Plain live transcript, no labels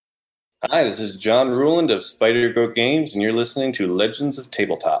Hi, this is John Ruland of Spider Goat Games, and you're listening to Legends of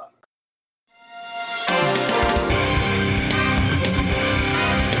Tabletop.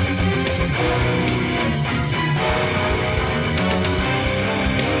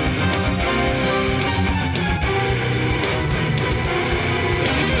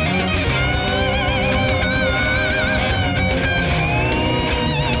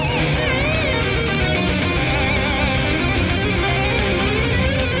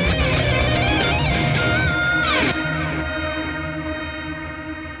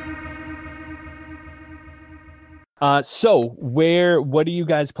 What are you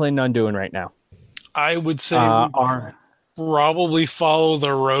guys planning on doing right now? I would say probably follow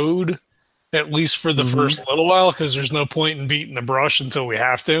the road, at least for the first little while, because there's no point in beating the brush until we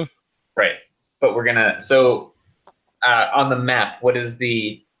have to. Right. But we're gonna on the map, what is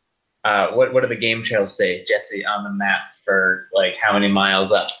the what do the game trails say, Jesse, on the map for like how many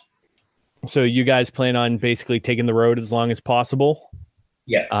miles up? So you guys plan on basically taking the road as long as possible?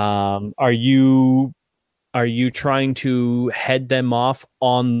 Yes. Are you trying to head them off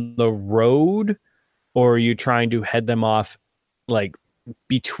on the road, or are you trying to head them off like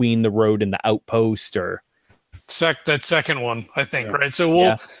between the road and the outpost, or that second one, I think, Yeah. right?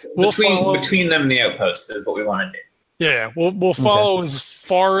 So we'll follow between them and the outpost is what we want to do. Yeah, we'll follow as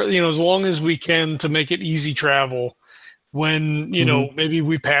far, as long as we can to make it easy travel. When, maybe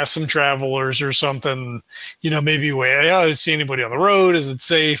we pass some travelers or something, maybe I see anybody on the road. Is it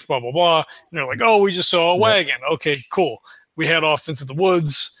safe? Blah, blah, blah. And they're like, oh, we just saw a wagon. Okay, cool. We head off into the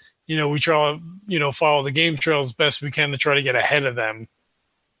woods. We try to, follow the game trail as best we can to try to get ahead of them.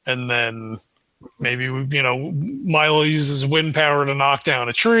 And then maybe, Milo uses wind power to knock down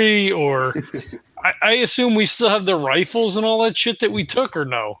a tree, or I assume we still have the rifles and all that shit that we took, or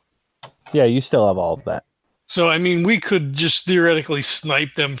no? Yeah, you still have all of that. So, we could just theoretically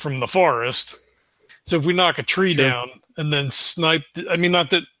snipe them from the forest. So if we knock a tree down and then snipe, not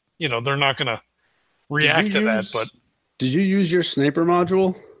that, they're not going to react to that, but... Did you use your sniper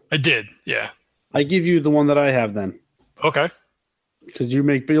module? I did, yeah. I give you the one that I have then. Okay. Because you'll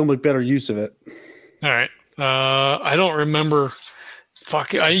make better use of it. All right. I don't remember.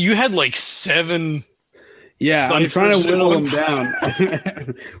 Fuck, you had like 7... Yeah, I'm trying to whittle them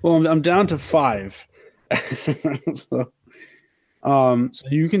down. Well, I'm down to 5. so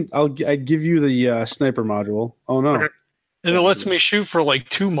you can. I'd give you the sniper module. Oh no! Okay. And it lets me shoot for like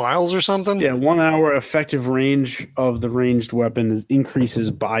 2 miles or something. Yeah, 1 hour effective range of the ranged weapon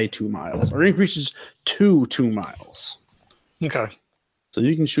increases by 2 miles, or increases to 2 miles. Okay. So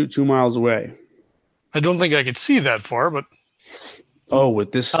you can shoot 2 miles away. I don't think I could see that far, but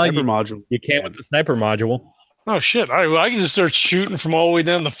with this sniper module, you can with the sniper module. Oh shit! I can just start shooting from all the way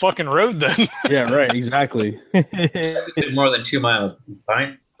down the fucking road then. Yeah, right. Exactly. More than 2 miles is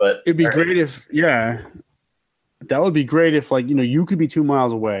fine, but it'd be great if that would be great if you could be 2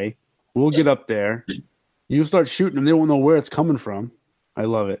 miles away. We'll get up there. You start shooting them. They won't know where it's coming from. I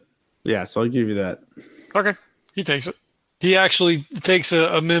love it. Yeah, so I'll give you that. Okay, he takes it. He actually takes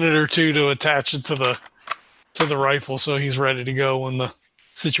a minute or two to attach it to the rifle, so he's ready to go when the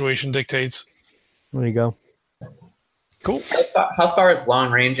situation dictates. There you go. Cool. How far is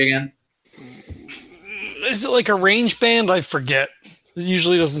long range again? Is it like a range band? I forget. It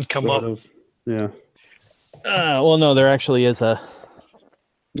usually doesn't come up. Yeah. Well, no, there actually is a.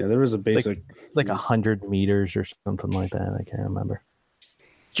 Yeah, there is a basic. It's like 100 meters or something like that. I can't remember.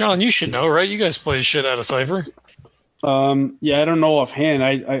 John, you should know, right? You guys play the shit out of Cypher. Yeah, I don't know offhand.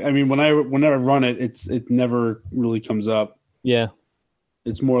 I mean, whenever I run it, it never really comes up. Yeah.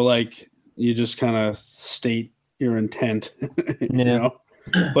 It's more like you just kind of state your intent,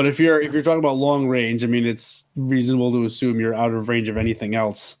 But if you're talking about long range, it's reasonable to assume you're out of range of anything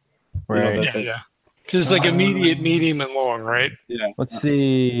else. Right. Yeah. Because it's like immediate, medium, and long, right? Yeah. Let's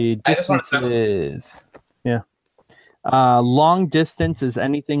see. Distances. Yeah. Long distance is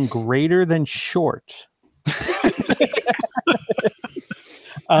anything greater than short.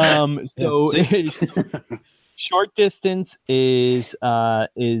 Short distance is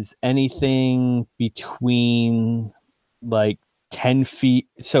anything between like 10 feet.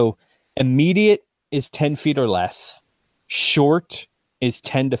 So immediate is 10 feet or less. Short is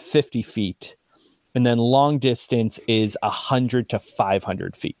 10 to 50 feet. And then long distance is 100 to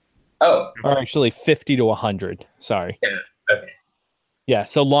 500 feet. Oh. Or actually 50 to 100. Sorry. Yeah. Okay. Yeah.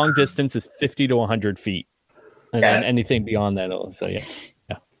 So long distance is 50 to 100 feet. And then anything beyond that. So yeah.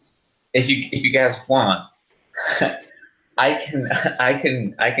 If you guys want, I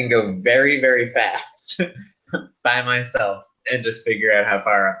can go very, very fast by myself and just figure out how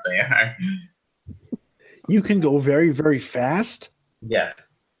far up they are. You can go very, very fast?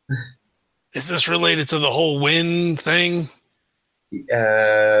 Yes. Is this related to the whole wind thing?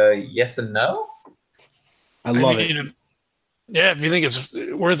 Yes and no. I love it. Yeah, if you think it's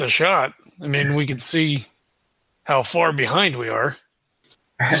worth a shot, I mean, we can see how far behind we are.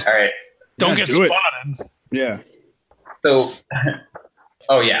 All right. Don't Yeah, get do it. spotted. Yeah. So,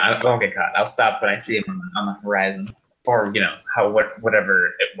 oh yeah, I won't get caught. I'll stop when I see him on the horizon, or whatever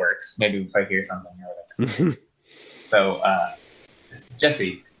it works. Maybe if I hear something or whatever. So,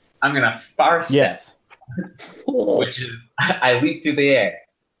 Jesse, I'm gonna far step, Yes. which is I leap through the air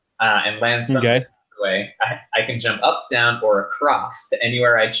and land some Okay. way. I can jump up, down, or across to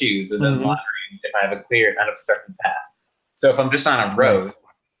anywhere I choose within Mhm. lot range if I have a clear, unobstructed path. So if I'm just on a road, Nice.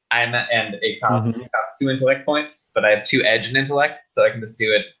 and it costs 2 intellect points, but I have 2 edge and intellect, so I can just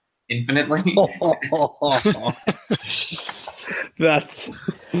do it infinitely. That's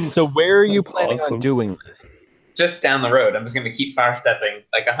So where are you That's planning awesome. on doing this? Just down the road. I'm just going to keep fire stepping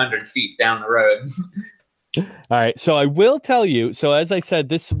like 100 feet down the road. All right. So I will tell you. So as I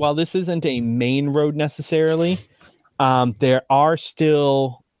said, while this isn't a main road necessarily, there are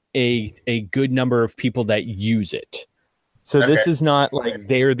still a good number of people that use it. So this Okay. is not like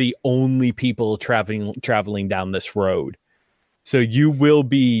they're the only people traveling down this road. So you will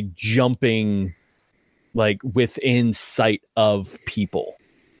be jumping like within sight of people.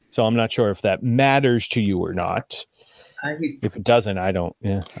 So I'm not sure if that matters to you or not. If it doesn't, I'm not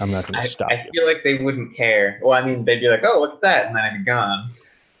going to stop I you. feel like they wouldn't care. Well, I mean, they'd be like, "Oh, look at that," and then I'd be gone.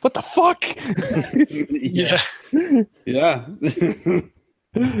 What the fuck? Yeah. Yeah.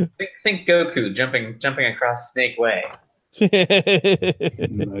 Think Goku jumping across Snake Way.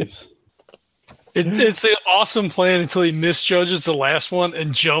 Nice. It's an awesome plan until he misjudges the last one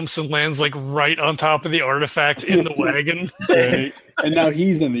and jumps and lands like right on top of the artifact in the wagon. Right. And now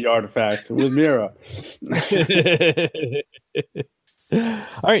he's in the artifact with Mira.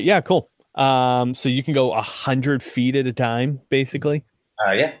 All right, yeah, cool. So you can go 100 feet at a time, basically.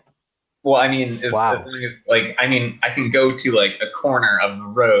 Yeah. Well, I mean, Wow. I can go to like a corner of the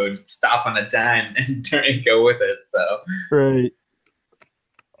road, stop on a dime, and turn and go with it. So Right.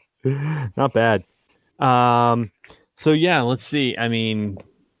 Not bad. So yeah, let's see. I mean,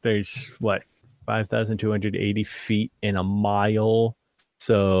 there's 5,280 feet in a mile.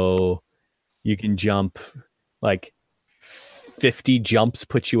 So you can jump like 50 jumps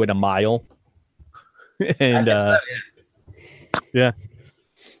puts you at a mile. And I guess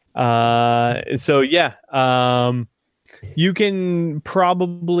so, yeah. You can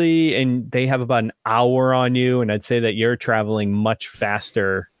probably, and they have about an hour on you, and I'd say that you're traveling much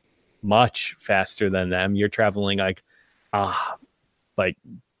faster than them. You're traveling like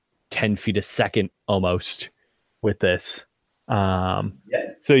 10 feet a second almost with this. So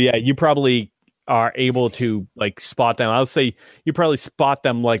yeah, you probably are able to like spot them. I'll say you probably spot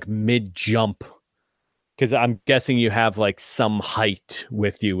them like mid jump, because I'm guessing you have like some height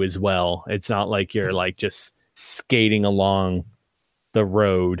with you as well. It's not like you're like just skating along the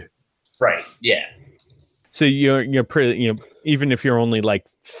road. Right. Yeah. So you're pretty, even if you're only like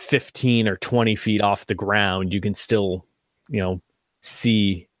 15 or 20 feet off the ground, you can still,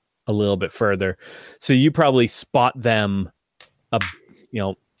 see a little bit further. So you probably spot them,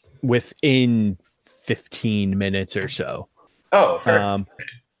 within 15 minutes or so. Oh, sure.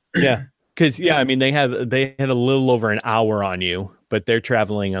 Yeah. Because I mean they had a little over an hour on you, but they're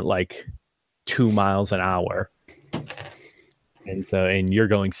traveling at like 2 miles an hour, and you're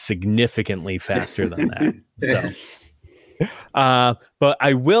going significantly faster than that. So, but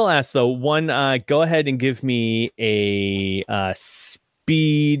I will ask though, go ahead and give me a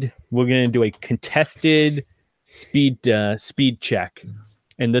speed. We're gonna do a contested speed check,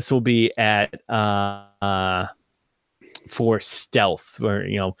 and this will be at for stealth, where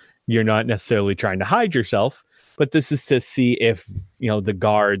you're not necessarily trying to hide yourself, but this is to see if the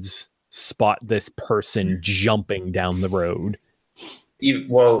guards spot this person jumping down the road.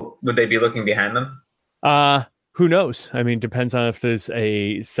 Well, would they be looking behind them? Who knows? I mean, depends on if there's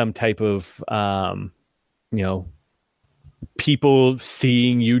some type of people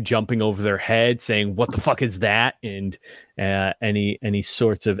seeing you jumping over their head, saying "What the fuck is that?" and any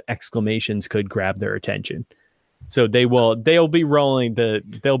sorts of exclamations could grab their attention. So they'll be rolling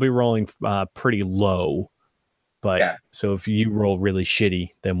pretty low, but Yeah. So if you roll really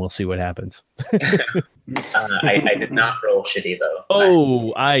shitty, then we'll see what happens. I did not roll shitty though.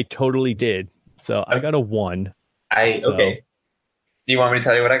 Oh, I totally did. So I got a 1. Okay. Do you want me to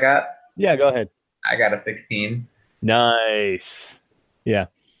tell you what I got? Yeah, go ahead. I got a 16. Nice. Yeah.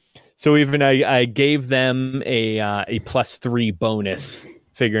 So even I gave them a +3 bonus,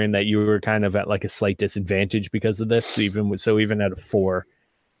 figuring that you were kind of at like a slight disadvantage because of this. So even at a 4,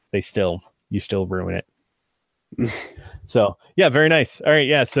 they still you still ruin it. So yeah, very nice. All right,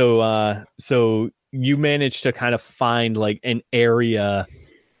 yeah. So you managed to kind of find like an area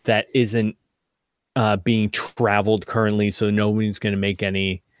that isn't being traveled currently, so nobody's going to make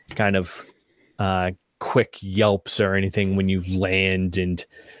any kind of quick yelps or anything when you land, and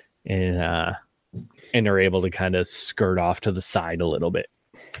are able to kind of skirt off to the side a little bit.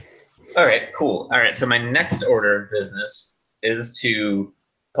 All right, cool. All right, so my next order of business is to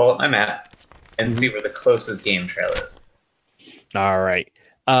pull up my map and see where the closest game trail is. All right.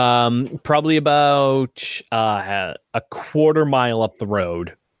 Probably about a quarter mile up the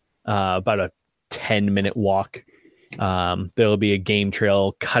road, about a 10-minute walk. There'll be a game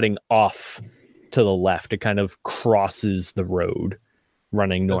trail cutting off to the left. It kind of crosses the road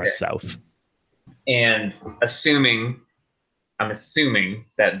running north-south. And I'm assuming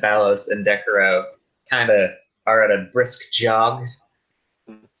that Balos and Decaro kind of are at a brisk jog.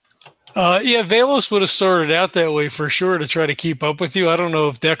 Yeah, Valos would have started out that way for sure to try to keep up with you. I don't know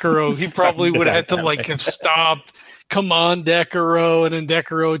if Decaro, he probably would have had to like have stopped. Come on, Decaro, and then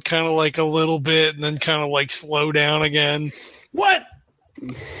Decaro would kind of like a little bit, and then kind of like slow down again. What?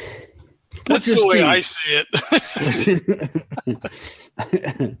 That's the way I see it.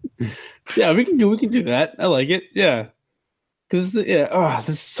 Yeah, we can do that. I like it. Yeah. Because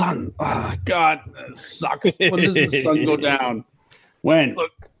the sun. Oh God, it sucks. When does the sun go down? When?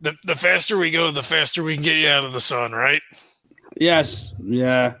 Look, the faster we go, the faster we can get you out of the sun, right? Yes.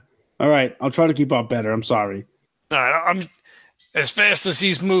 Yeah. All right. I'll try to keep up better. I'm sorry. All right. I'm as fast as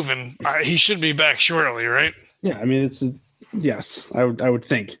he's moving. He should be back shortly, right? Yeah. I mean, yes. I would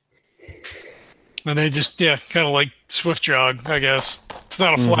think. And they just kind of like swift jog, I guess. It's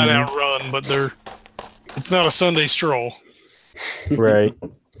not a flat out run, but it's not a Sunday stroll. Right.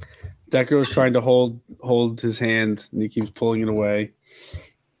 Decaro's trying to hold his hand, and he keeps pulling it away.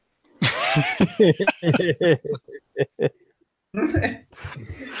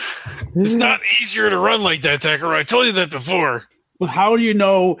 It's not easier to run like that, Decaro. I told you that before. But how do you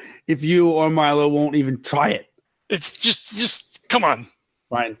know if you or Milo won't even try it? It's just come on.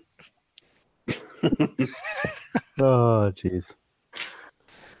 Fine. Oh, jeez.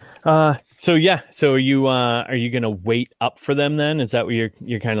 So are you gonna wait up for them then? Is that what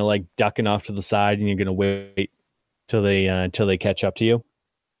you're kind of like ducking off to the side and you're gonna wait till they catch up to you?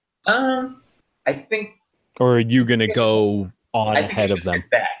 I think. Or are you gonna go on ahead of them?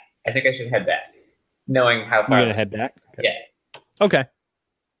 I think I should head back, knowing how far. You're gonna head back? Okay. Yeah. Okay.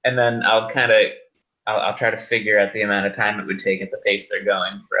 And then I'll try to figure out the amount of time it would take at the pace they're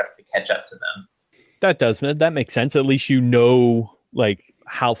going for us to catch up to them. That makes sense. At least you know like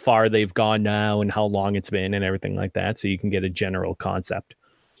how far they've gone now and how long it's been and everything like that, so you can get a general concept.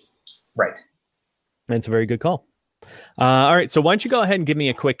 Right. That's a very good call. All right, so why don't you go ahead and give me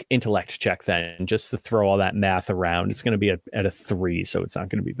a quick intellect check then, just to throw all that math around. It's going to be at a 3, so it's not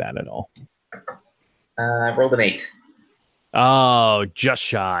going to be bad at all. I rolled an 8. Oh, just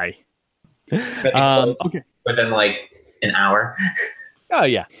shy. Okay. Within like an hour. Oh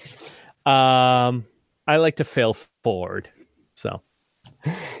yeah. I like to fail forward. So.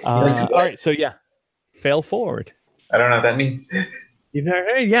 All right. So yeah, fail forward. I don't know what that means.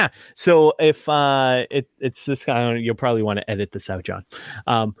 Yeah. So if it's this guy, you'll probably want to edit this out, John.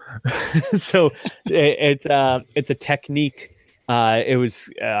 So it's a technique. It's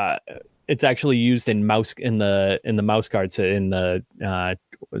actually used in the mouse guards in the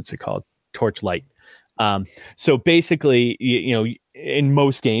what's it called? Torchlight. So basically, you know, in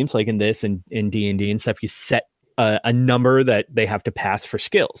most games, like in this and in D&D and stuff, you set a number that they have to pass for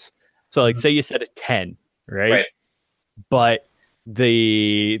skills. So like say you set a 10, right? But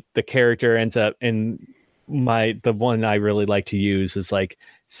the character ends up in the one I really like to use is like,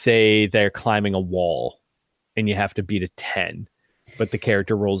 say they're climbing a wall and you have to beat a 10, but the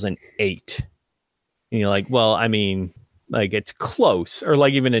character rolls an 8. And you're like, well, I mean, like it's close, or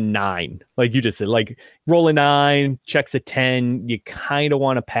like even a 9, like you just said, like roll a 9, checks a 10. You kind of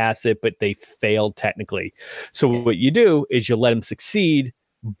want to pass it, but they failed technically. So what you do is you let them succeed,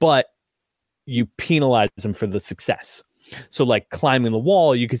 but you penalize them for the success. So like climbing the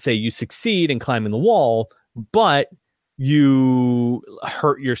wall, you could say you succeed in climbing the wall, but you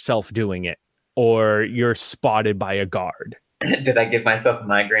hurt yourself doing it, or you're spotted by a guard. Did I give myself a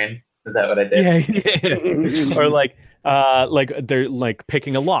migraine? Is that what I did? Yeah. Or like they're like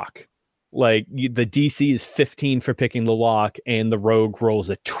picking a lock. Like the DC is 15 for picking the lock, and the rogue rolls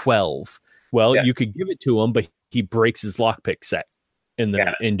a 12. Well, you could give it to him, but he breaks his lockpick set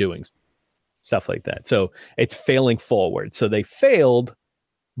in doing stuff like that. So it's failing forward. So they failed,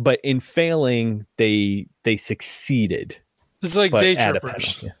 but in failing, they succeeded. It's like day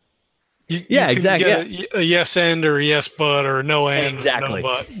trippers. You can exactly. get a yes and or a yes but or no and Exactly. or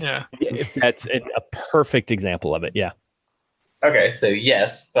no but. Yeah. That's a perfect example of it. Yeah. Okay, so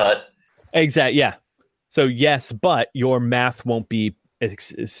yes, but Exactly. Yeah. So yes, but your math won't be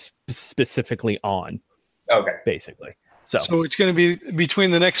specifically on, okay. basically. So it's going to be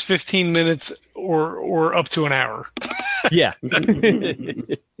between the next 15 minutes or up to an hour. yeah.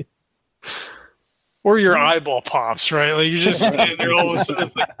 Or your eyeball pops, right? Like you're just standing there all of a sudden.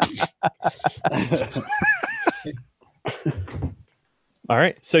 It's like, All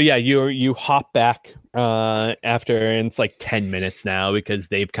right. So yeah, you hop back after, and it's like 10 minutes now because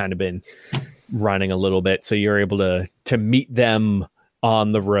they've kind of been running a little bit. So you're able to meet them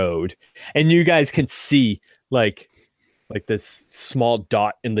on the road, and you guys can see like this small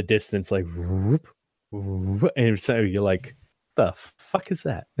dot in the distance, like whoop, whoop, and so you're like, the fuck is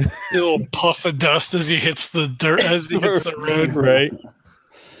that? a little puff of dust as he hits the dirt, as he hits the road. Right.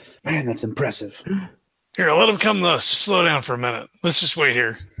 Man, that's impressive. Here, let him come to us. Just slow down for a minute. Let's just wait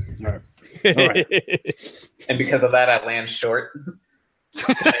here. All right. All right. And because of that, I land short.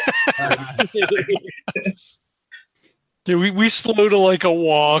 Dude, we slow to like a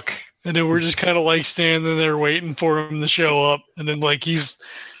walk, and then we're just kind of like standing there waiting for him to show up, and then like he's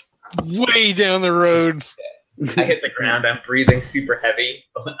way down the road. I hit the ground. I'm breathing super heavy,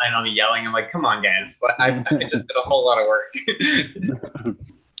 and I'm yelling. I'm like, "Come on, guys! I just did a whole lot of work."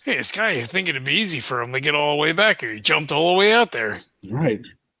 Hey, this guy, you think it'd be easy for him to get all the way back here? He jumped all the way out there. Right.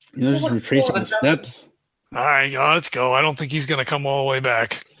 Just retracing the steps. All right, let's go. I don't think he's gonna come all the way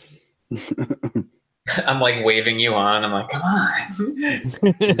back. I'm like waving you on. I'm like, "Come on!"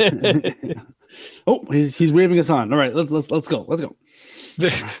 Oh, he's waving us on. All right, let's go. Let's go.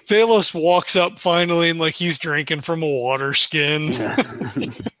 Velos walks up finally, and like he's drinking from a water skin.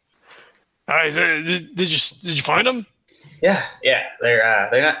 All right, did you find him? Yeah.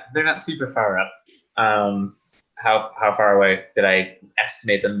 They're not super far up. How far away did I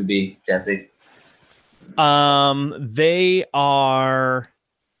estimate them to be, Jesse? They are.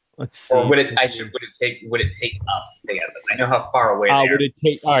 Let's see. Or would it take us to get them? I know how far away they are. Would it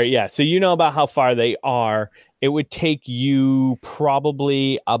take? All right, yeah. So you know about how far they are. It would take you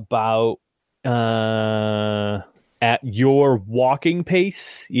probably about at your walking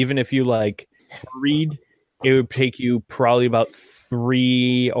pace, even if you like read, it would take you probably about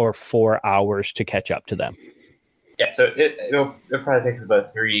 3 or 4 hours to catch up to them. Yeah, so it'll probably take us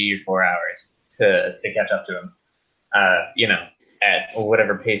about 3 or 4 hours to catch up to them. At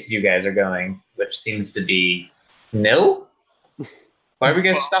whatever pace you guys are going, which seems to be nil. Why are we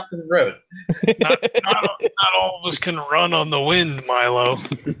guys stopped in the road? Not all of us can run on the wind, Milo.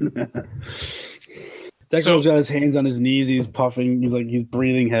 That guy's got his hands on his knees. He's puffing. He's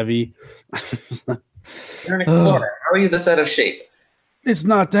breathing heavy. You're an explorer. How are you this out of shape? It's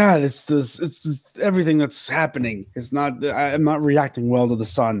not that. It's everything that's happening. It's not. I'm not reacting well to the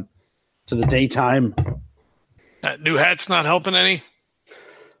sun, to the daytime. That new hat's not helping any.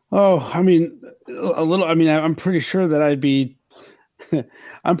 Oh, I mean, a little. I mean, I'm pretty sure that I'd be.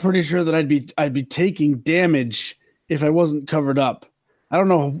 I'm pretty sure that I'd be taking damage if I wasn't covered up. I don't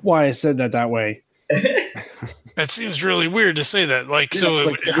know why I said that way. That seems really weird to say that. Like, so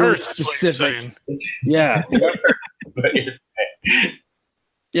it hurts. Specific. Yeah.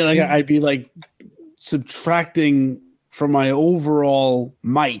 Yeah, like I'd be like subtracting from my overall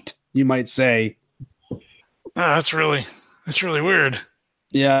might, you might say. That's really weird.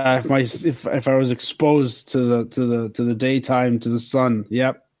 Yeah, if I was exposed to the daytime, to the sun.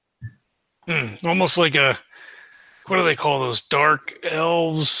 Yep. Almost like what do they call those dark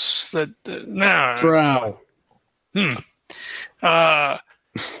elves? Drow.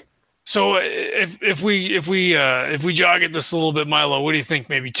 So if we jog at this a little bit, Milo, what do you think?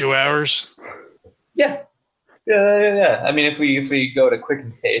 Maybe 2 hours? Yeah. I mean, if we go at a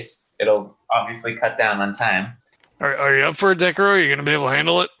quickened pace, it'll obviously cut down on time. Are you up for it, Decaro? Are you going to be able to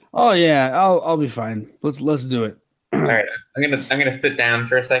handle it? Oh yeah, I'll be fine. Let's do it. All right, I'm gonna sit down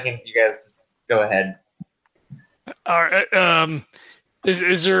for a second. You guys just go ahead. All right.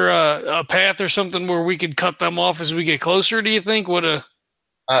 Is there a path or something where we could cut them off as we get closer? Do you think?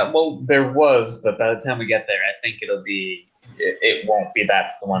 Well, there was, but by the time we get there, I think it won't be.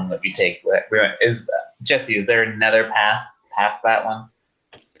 That's the one that we take. Jesse? Is there another path past that one?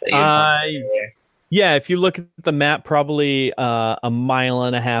 Yeah, if you look at the map, probably a mile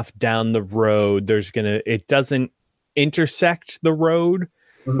and a half down the road, it doesn't intersect the road,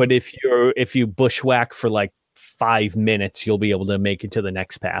 but if you bushwhack for like 5 minutes, you'll be able to make it to the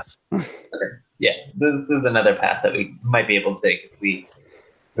next path. Yeah, this is another path that we might be able to take if we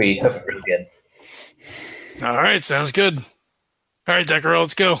hoof it really good. All right, sounds good. All right, Decker,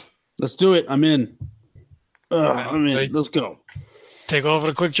 let's go. Let's do it. I'm in. I'm in. Right. Let's go. Take off at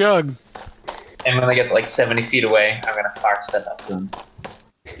a quick jog. And when I get like 70 feet away, I'm gonna far step up to him.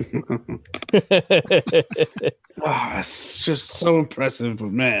 It's just so impressive,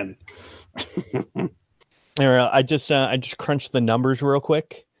 but man. I just crunched the numbers real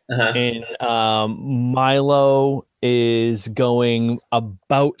quick, Uh-huh. and Milo is going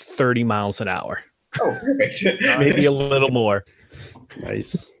about 30 miles an hour, Oh, perfect. maybe a little more.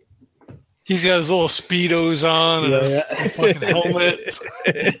 Nice. He's got his little Speedos on and his fucking helmet.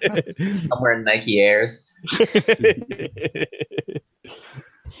 I'm wearing Nike Airs.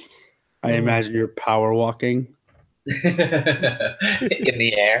 I imagine you're power walking In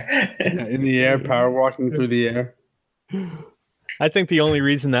the air. in the air, power walking through the air. I think the only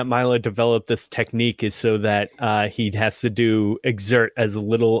reason that Milo developed this technique is so that he has to exert as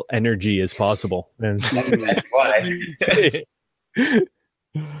little energy as possible. And That's why.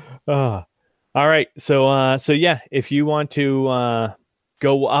 all right. So yeah, if you want to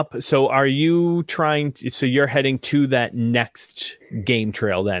go up, so are you so you're heading to that next game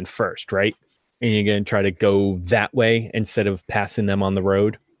trail then first, right? And you're going to try to go that way instead of passing them on the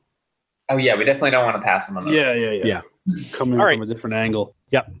road? Oh yeah, we definitely don't want to pass him on the Yeah. Coming All right. from a different angle.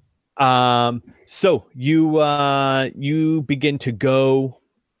 Yep. So you begin to go,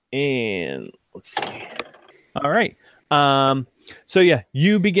 and let's see. All right. So yeah,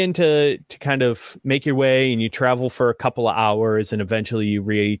 you begin to kind of make your way, and you travel for a couple of hours, and eventually you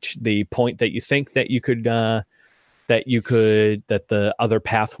reach the point that you think that that the other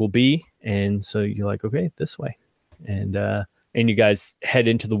path will be, and so you're like, okay, this way, and you guys head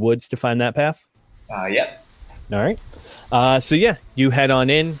into the woods to find that path. Yep. All right. So yeah, you head on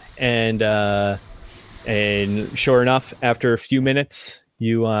in, and sure enough, after a few minutes,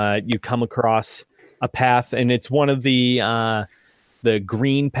 you come across a path, and it's one of the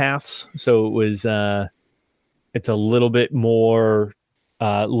green paths. So it was it's a little bit more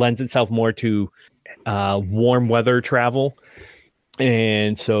lends itself more to warm weather travel,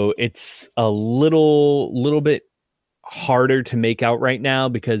 and so it's a little bit harder to make out right now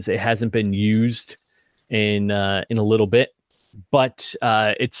because it hasn't been used in a little bit, but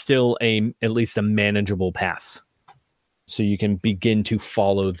it's still at least a manageable path. So you can begin to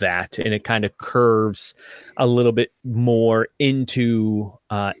follow that, and it kind of curves a little bit more into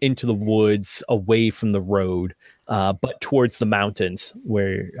the woods, away from the road, but towards the mountains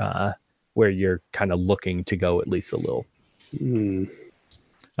where you're kind of looking to go at least a little.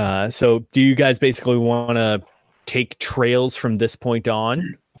 So do you guys basically want to take trails from this point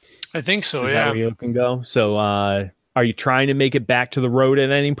on? I think so, Is that yeah. where you can go? So are you trying to make it back to the road at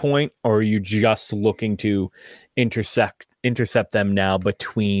any point, or are you just looking to intercept them now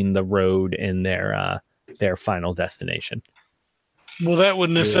between the road and their final destination? Well, that would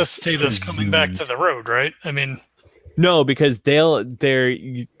necessitate us coming back to the road, right? I mean, no, because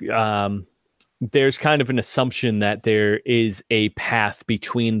there's kind of an assumption that there is a path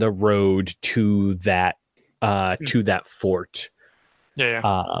between the road to that fort.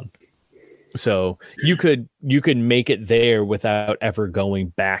 yeah. So you could make it there without ever going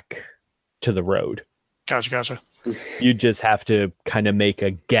back to the road. Gotcha. You just have to kind of make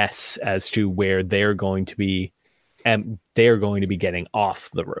a guess as to where they're going to be, and they're going to be getting off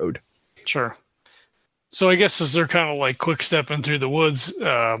the road. Sure. So I guess as they're kind of like quick stepping through the woods,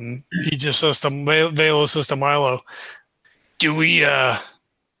 he just says to Velo says to Milo, "Do we?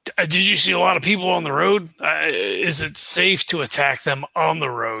 Did you see a lot of people on the road? Is it safe to attack them on the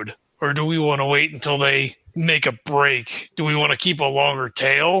road, or do we want to wait until they make a break? Do we want to keep a longer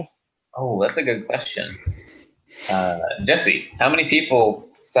tail?" Oh, that's a good question. Jesse, how many people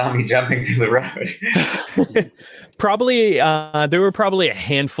saw me jumping to the road? Probably, there were probably a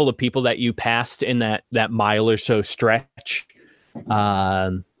handful of people that you passed in that mile or so stretch.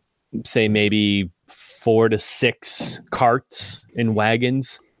 Say maybe 4 to 6 carts and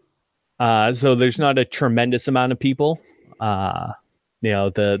wagons. So there's not a tremendous amount of people.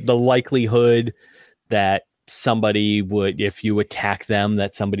 The likelihood that somebody would, if you attack them,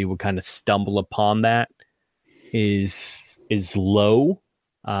 that somebody would kind of stumble upon that is low.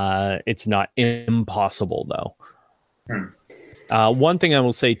 It's not impossible though. One thing I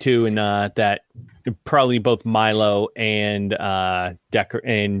will say too, and that probably both Milo and Decker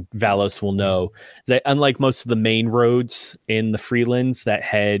and Valos will know, is that unlike most of the main roads in the Freelands that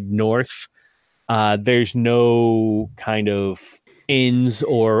head north, there's no kind of inns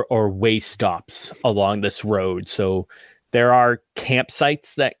or way stops along this road. So there are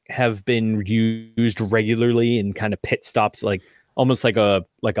campsites that have been used regularly and kind of pit stops, like almost like a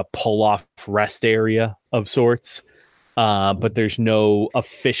pull-off rest area of sorts. but there's no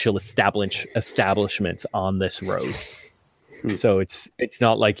official establishments on this road. So it's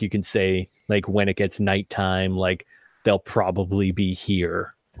not like you can say like when it gets nighttime, like they'll probably be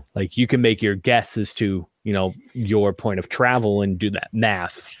here. Like you can make your guess as to, your point of travel and do that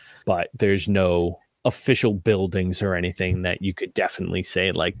math, but there's no official buildings or anything that you could definitely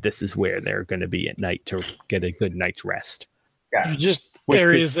say like this is where they're going to be at night to get a good night's rest. Yeah. Just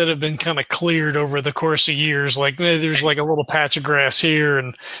areas that have been kind of cleared over the course of years. Like there's like a little patch of grass here,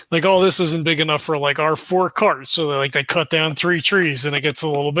 and like, oh, this isn't big enough for like our 4 carts. So they cut down 3 trees and it gets a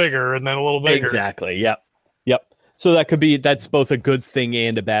little bigger and then a little bigger. Exactly. Yep. So that's both a good thing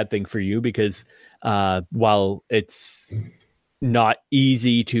and a bad thing for you because while it's not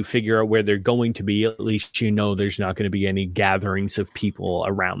easy to figure out where they're going to be, at least there's not going to be any gatherings of people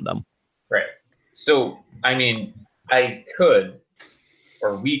around them. Right. So, I mean, I could,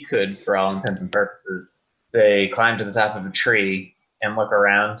 or we could, for all intents and purposes, say climb to the top of a tree and look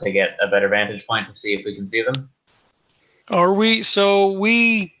around to get a better vantage point to see if we can see them. Are we? So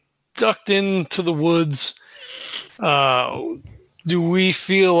we ducked into the woods. Do we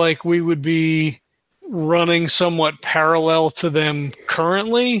feel like we would be running somewhat parallel to them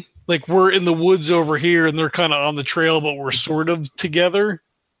currently? Like we're in the woods over here and they're kind of on the trail, but we're sort of together?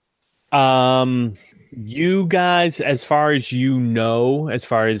 You guys, as far as as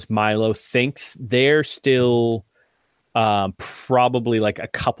far as Milo thinks, they're still probably like a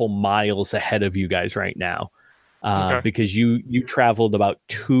couple miles ahead of you guys right now. Because you traveled about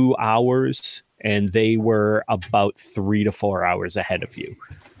 2 hours and they were about 3 to 4 hours ahead of you.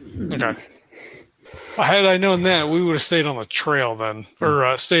 Okay. Had I known that, we would have stayed on the trail then,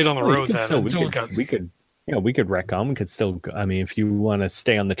 or stayed on the road then. We could retcon. We could still. I mean, if you want to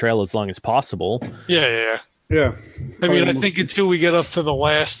stay on the trail as long as possible. Yeah. I mean, I think until we get up to the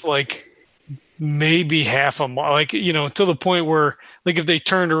last, like maybe half a mile, like to the point where, like, if they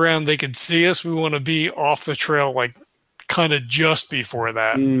turned around, they could see us. We want to be off the trail, like, kind of just before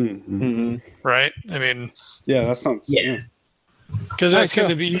that, right? I mean, yeah, that sounds because that's going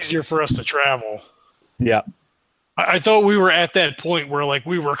to be easier for us to travel. Yeah. I thought we were at that point where like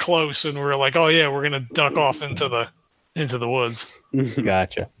we were close and we were like, oh yeah, we're going to duck off into the woods.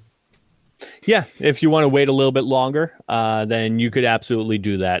 Gotcha. Yeah. If you want to wait a little bit longer, then you could absolutely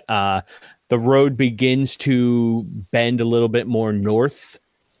do that. The road begins to bend a little bit more north,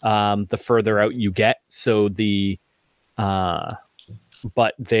 the further out you get. So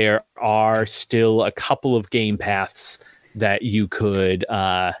but there are still a couple of game paths that you could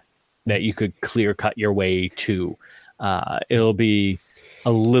clear cut your way to. It'll be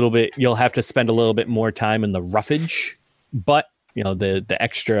a little bit, you'll have to spend a little bit more time in the roughage, but the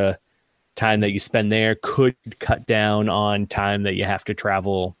extra time that you spend there could cut down on time that you have to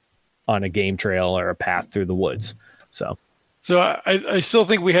travel on a game trail or a path through the woods. So I still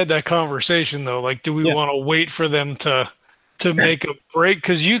think we had that conversation though. Like, do we want to wait for them to make a break?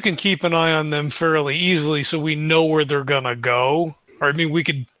 Because you can keep an eye on them fairly easily, so we know where they're gonna go. Or I mean, we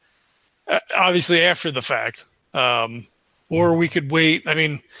could obviously after the fact, or we could wait. I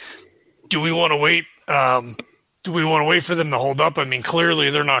mean, do we want to wait? Do we want to wait for them to hold up? I mean, clearly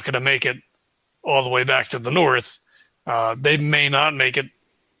they're not going to make it all the way back to the north. They may not make it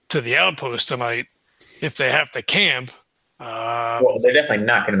to the outpost tonight if they have to camp. Well, they're definitely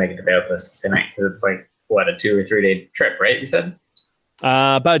not going to make it to the outpost tonight because it's like, what, a 2 or 3 day trip, right? You said?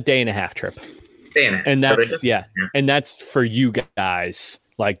 About a day and a half trip. Day and a half. And that's, and that's for you guys.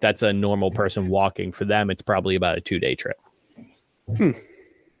 Like, that's a normal person walking. For them, it's probably about a 2-day trip.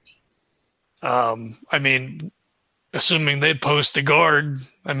 I mean, assuming they post a guard,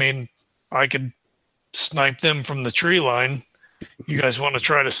 I mean, I could snipe them from the tree line. You guys want to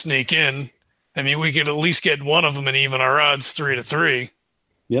try to sneak in? I mean, we could at least get one of them and even our odds 3-3.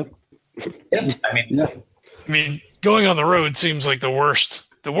 Yep. Yeah. I mean, going on the road seems like the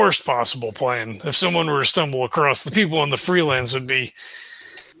worst possible plan. If someone were to stumble across, the people in the freelands would be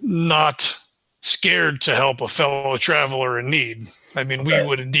not scared to help a fellow traveler in need. I mean, we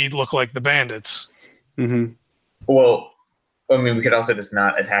would indeed look like the bandits. Mm-hmm. Well, I mean, we could also just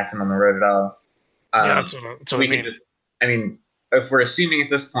not attack them on the road at all. That's what I mean. If we're assuming at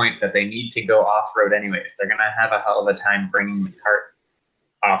this point that they need to go off-road anyways, they're going to have a hell of a time bringing the cart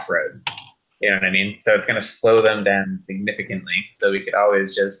off-road. You know what I mean? So it's going to slow them down significantly. So we could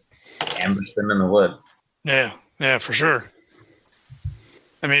always just ambush them in the woods. Yeah, for sure.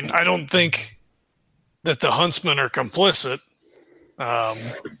 I mean, I don't think that the huntsmen are complicit. I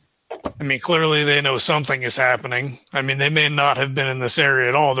mean, clearly they know something is happening. I mean, they may not have been in this area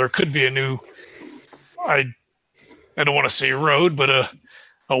at all. There could be a new, I don't want to say road, but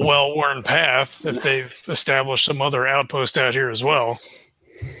a a well-worn path if they've established some other outpost out here as well.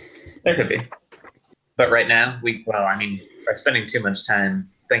 There could be. But right now, we're spending too much time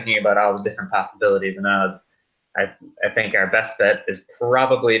thinking about all the different possibilities and odds. I think our best bet is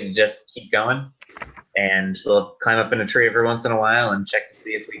probably to just keep going, and we'll climb up in a tree every once in a while and check to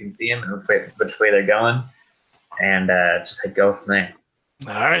see if we can see them and which way they're going, and just go from there.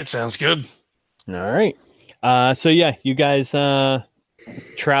 All right, sounds good. All right. So yeah, you guys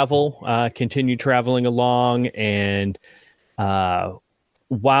continue traveling along, and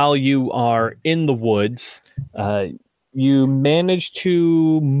while you are in the woods, you manage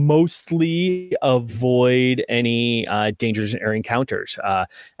to mostly avoid any dangers or encounters.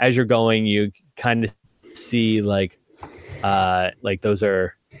 As you're going, you kind of see like those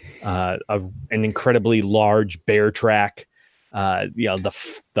are an incredibly large bear track. The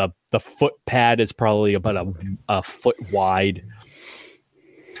foot pad is probably about a foot wide.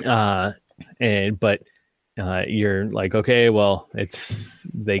 You're like, okay, well,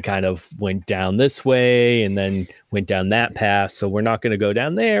 they kind of went down this way and then went down that path. So we're not going to go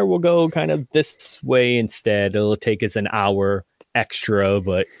down there. We'll go kind of this way instead. It'll take us an hour extra,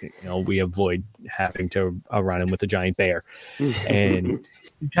 but we avoid having to run in with a giant bear. And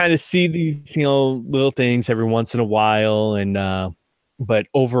you kind of see these, little things every once in a while. And, but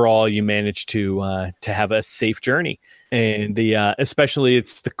overall you manage to have a safe journey. And especially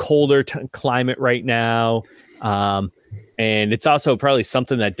it's the colder climate right now. And it's also probably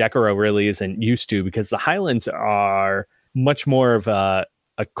something that Decaro really isn't used to, because the Highlands are much more of a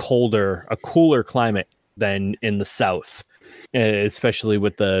cooler climate than in the South, especially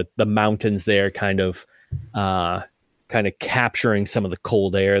with the mountains there kind of capturing some of the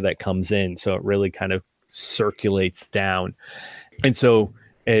cold air that comes in. So it really kind of circulates down. And so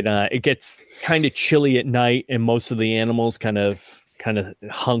it gets kind of chilly at night, and most of the animals kind of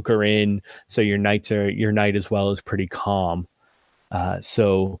hunker in. So your night as well is pretty calm.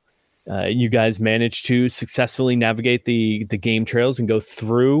 So you guys manage to successfully navigate the game trails and go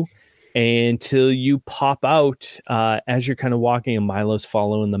through until you pop out as you're kind of walking, and Milo's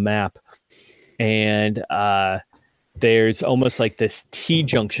following the map. And there's almost like this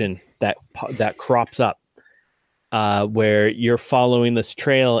T-junction that crops up. Where you're following this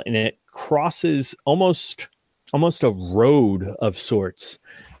trail, and it crosses almost a road of sorts,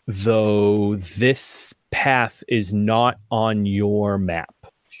 though this path is not on your map.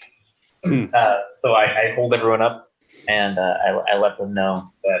 So I hold everyone up, and I let them know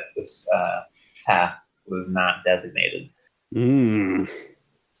that this path was not designated.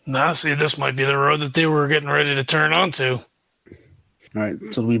 Nah, see, this might be the road that they were getting ready to turn onto. All right,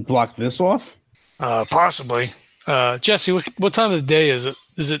 so we block this off? Possibly. Jesse, what time of the day is it?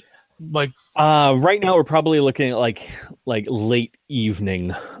 Is it like right now we're probably looking at like late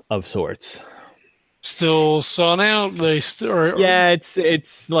evening of sorts. Still sun out? Yeah,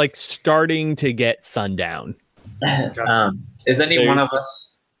 it's like starting to get sundown. Is any one of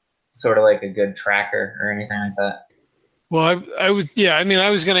us sort of like a good tracker or anything like that? Well, I was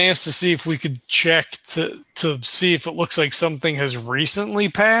going to ask to see if we could check to see if it looks like something has recently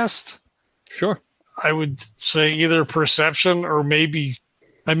passed. Sure. I would say either perception or maybe,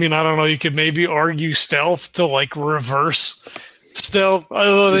 I don't know, you could maybe argue stealth to like reverse stealth.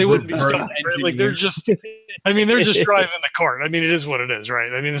 Although they wouldn't be stealth, right? Like they're just driving the cart. It is what it is,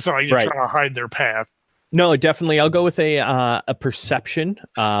 right? It's not like you're trying to hide their path. No, definitely. I'll go with a perception.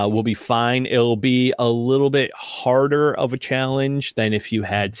 Will be fine. It'll be a little bit harder of a challenge than if you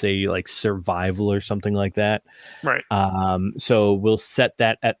had, say, like survival or something like that. Right. So we'll set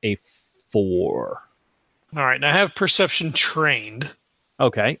that at a 4. All right. Now I have perception trained.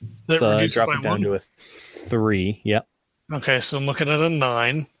 Okay. That so reduces drop by it down 1? to a 3. Yep. Okay. So I'm looking at a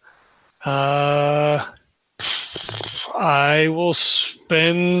 9. I will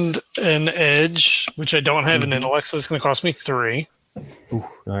spend an edge, which I don't have an intellect, so it's going to cost me 3. Ooh,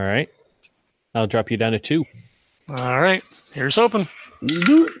 all right. I'll drop you down to 2. All right. Here's hoping.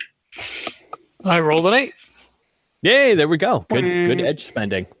 I rolled an 8. Yay, there we go. Good edge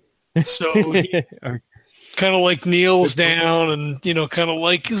spending. So he kind of like kneels down and, kind of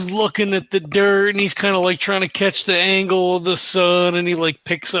like is looking at the dirt, and he's kind of like trying to catch the angle of the sun, and he like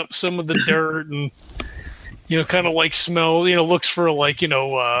picks up some of the dirt and, kind of like smell, looks for like,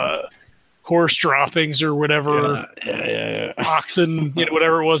 horse droppings or whatever, oxen,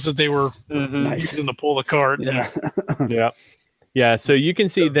 whatever it was that they were using to pull the cart. Yeah. So you can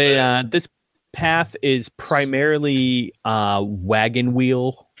see this path is primarily wagon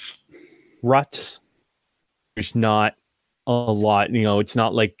wheel ruts. There's not a lot. It's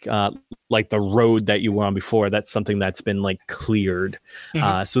not like the road that you were on before. That's something that's been like cleared.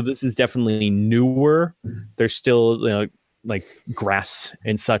 So this is definitely newer. There's still like grass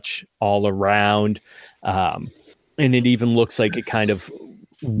and such all around, and it even looks like it kind of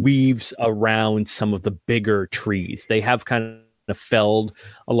weaves around some of the bigger trees. They have kind of felled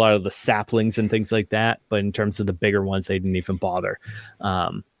a lot of the saplings and things like that, but in terms of the bigger ones, they didn't even bother.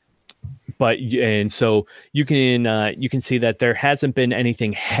 So you can see that there hasn't been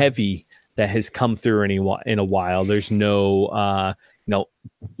anything heavy that has come through in a while. There's no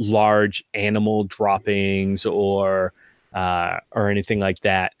large animal droppings or anything like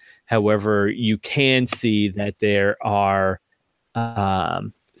that. However, you can see that there are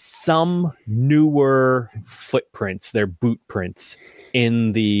some newer footprints, they're boot prints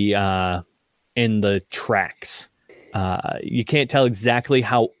in the tracks. You can't tell exactly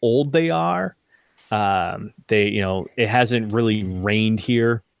how old they are. It hasn't really rained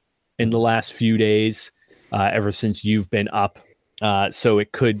here in the last few days, ever since you've been up. So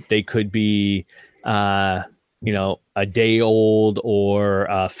they could be, a day old or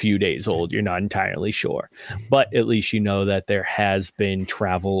a few days old. You're not entirely sure, but at least you know that there has been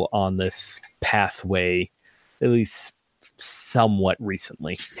travel on this pathway, at least somewhat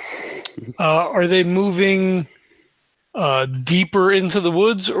recently. Are they moving deeper into the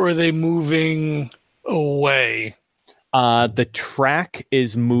woods, or are they moving away? The track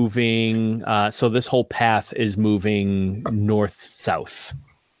is moving. So this whole path is moving north-south.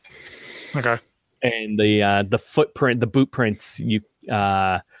 Okay. And the footprint, the boot prints,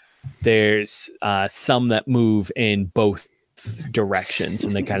 there's some that move in both directions,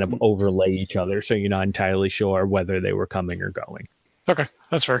 and they kind of overlay each other, so you're not entirely sure whether they were coming or going. Okay,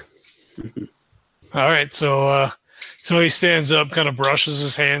 that's fair. All right, so he stands up, kind of brushes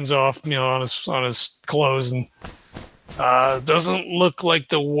his hands off, on his clothes, and doesn't look like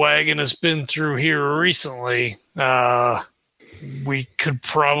the wagon has been through here recently. We could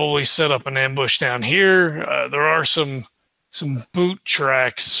probably set up an ambush down here. There are some boot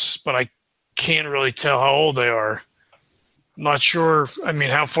tracks, but I can't really tell how old they are. I'm not sure. I mean,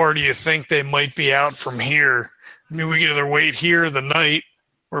 how far do you think they might be out from here? I mean, we could either wait here the night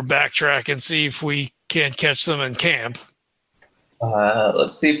or backtrack and see if we can't catch them in camp.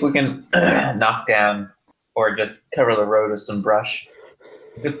 Let's see if we can knock down or just cover the road with some brush.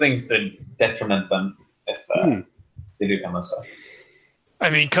 Just things to detriment them if they do come this way. I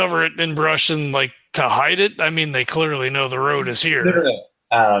mean, cover it in brush and like to hide it. I mean, they clearly know the road is here.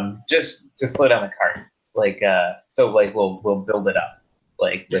 No. Just slow down the cart. We'll build it up. All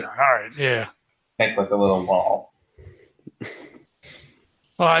right. Yeah. Make like a little wall.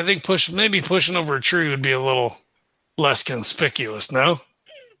 Well, I think pushing over a tree would be a little less conspicuous. No.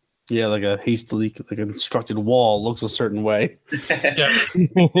 Yeah, like a hastily constructed wall looks a certain way. Yeah.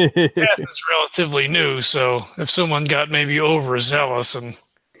 Path is relatively new, so if someone got maybe overzealous and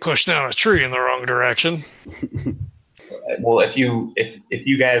pushed down a tree in the wrong direction. Well, if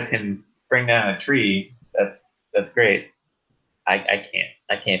you guys can bring down a tree, that's great. I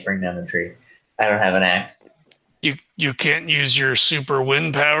can't bring down a tree. I don't have an axe. You can't use your super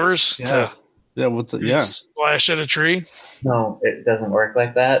wind powers to splash at a tree? No, it doesn't work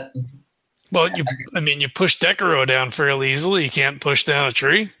like that. Well, you push Decaro down fairly easily. You can't push down a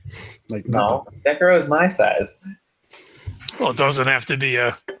tree? No, Decaro is my size. Well, it doesn't have to be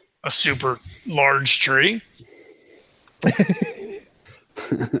a super large tree. Is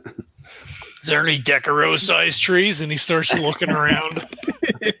there any Decaro-sized trees? And he starts looking around.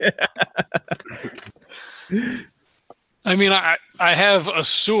 I mean, I have a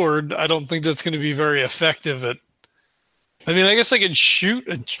sword. I don't think that's going to be very effective at... I mean, I guess I could shoot.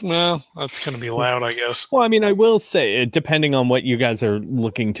 Well, that's going to be loud, I guess. Well, I mean, I will say, depending on what you guys are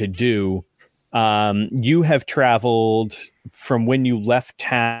looking to do, you have traveled from when you left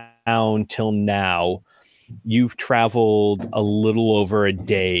town till now. You've traveled a little over a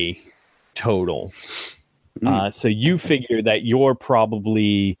day total. So you figure that you're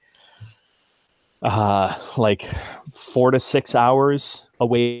probably like 4 to 6 hours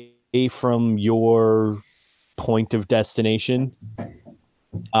away from your point of destination.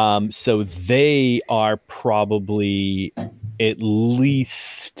 So they are probably at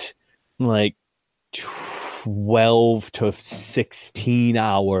least like 12 to 16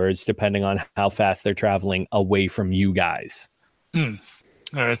 hours, depending on how fast they're traveling away from you guys. All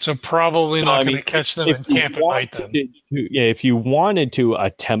right, so probably not going to catch them in camp at night then. If you wanted to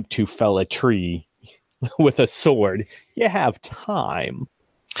attempt to fell a tree with a sword, you have time.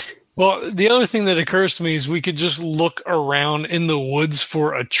 Well, the other thing that occurs to me is we could just look around in the woods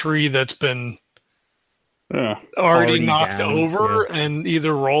for a tree that's been Yeah. already Already knocked down, over, and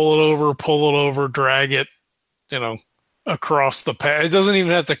either roll it over, pull it over, drag it, across the path. It doesn't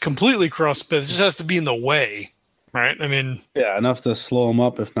even have to completely cross the path. It just has to be in the way, right? I mean, Yeah, enough to slow them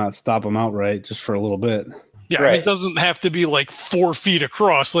up, if not stop them outright, just for a little bit. yeah, I mean, Right. it doesn't have to be like 4 feet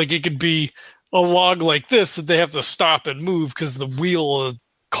across. Like it could be a log like this that they have to stop and move because the wheel of the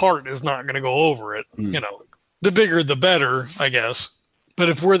cart is not going to go over it. Hmm. The bigger the better, I guess. But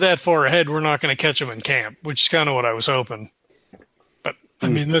if we're that far ahead, we're not going to catch them in camp, which is kind of what I was hoping. But I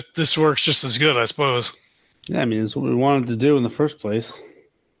mean, this works just as good, I suppose. Yeah, I mean, it's what we wanted to do in the first place.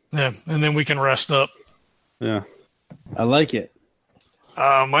 Yeah, and then we can rest up. Yeah. I like it.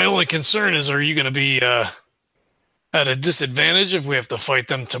 My only concern is, are you going to be at a disadvantage if we have to fight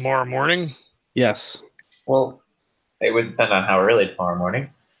them tomorrow morning? Yes. Well, it would depend on how early tomorrow morning.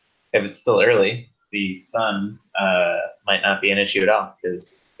 If it's still early, the sun might not be an issue at all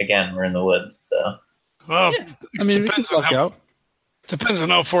because, again, we're in the woods. So, Well, I mean, we depends can on luck how out. depends on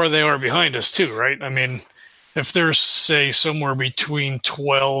how far they are behind us, too, right? I mean, if they're, say, somewhere between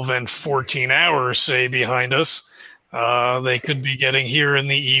 12 and 14 hours, say, behind us, they could be getting here in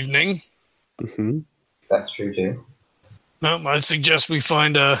the evening. Mm-hmm. that's true too. No, I'd suggest we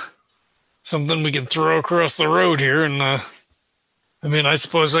find something we can throw across the road here. And, I mean, I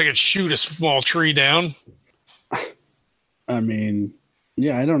suppose I could shoot a small tree down. I mean,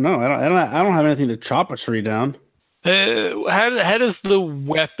 yeah, I don't know. I don't have anything to chop a tree down. How does the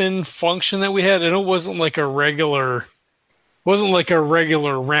weapon function that we had? I know it wasn't like a regular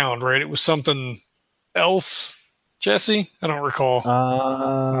round, right? It was something else, Jesse? I don't recall.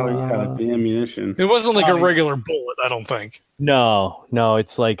 Oh, yeah, like the ammunition. It wasn't like a regular bullet, I don't think. No,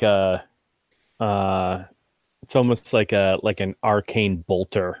 it's like a it's almost like an arcane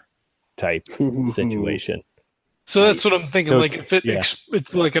bolter type situation. So that's what I'm thinking. So- Like if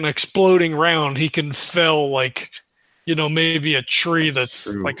it's like an exploding round, he can fell like, maybe a tree that's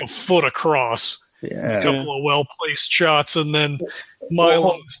True. like a foot across. A Yeah. couple of well-placed shots, and then Milo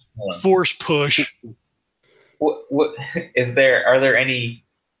Hold on. force push. What is there? Are there any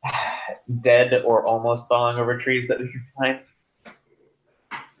dead or almost falling over trees that we can find?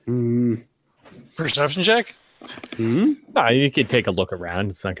 Mm-hmm. Perception check? No, you could take a look around.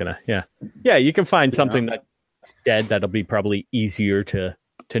 It's not gonna. Yeah. You can find something that's dead that'll be probably easier to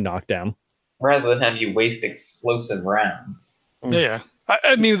knock down. Rather than have you waste explosive rounds. Yeah.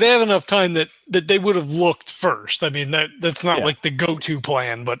 I mean, they have enough time that they would have looked first. I mean, that's not Yeah. like the go-to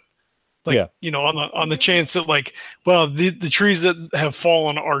plan, but like, Yeah. on the chance that like, well, the trees that have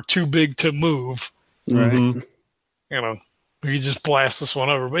fallen are too big to move, Right. Mhm. we could just blast this one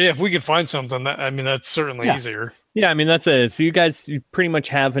over. But yeah, if we could find something, that's certainly Yeah. easier. Yeah, I mean that's it. So you pretty much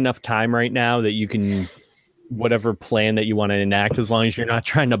have enough time right now that you can whatever plan that you want to enact, as long as you're not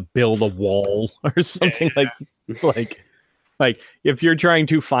trying to build a wall or something like if you're trying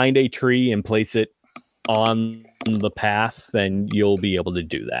to find a tree and place it on the path, then you'll be able to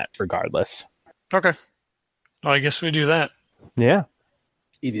do that regardless. Okay. Well, I guess we do that. Yeah.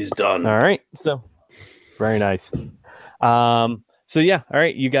 It is done. All right. So very nice. So yeah, all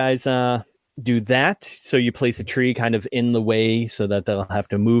right, you guys do that. So you place a tree kind of in the way so that they'll have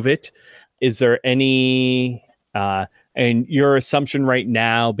to move it. Is there any and your assumption right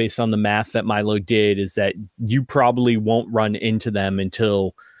now, based on the math that Milo did, is that you probably won't run into them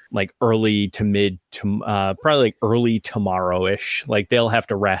until like early to mid to probably like early tomorrow-ish. Like they'll have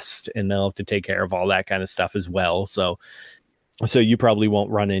to rest and they'll have to take care of all that kind of stuff as well. So you probably won't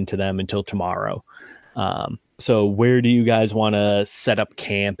run into them until tomorrow. So where do you guys want to set up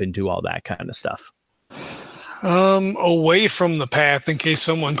camp and do all that kind of stuff? Away from the path in case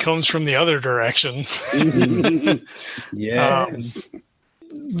someone comes from the other direction. Yes.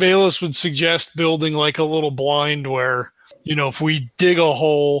 Valus would suggest building like a little blind where, if we dig a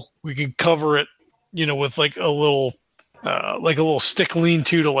hole, we could cover it, with like a little stick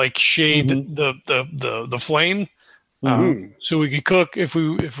lean-to to like shade the flame. So we could cook if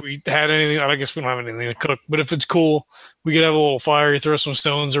we had anything. I guess we don't have anything to cook, but if it's cool, we could have a little fire. You throw some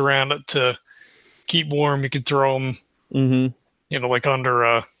stones around it to keep warm. You could throw them, like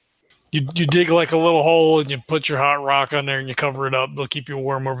under you dig like a little hole and you put your hot rock on there and you cover it up. It'll keep you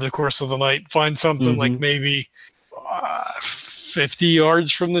warm over the course of the night. Find something like maybe 50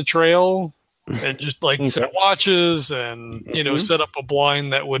 yards from the trail and just like set watches and set up a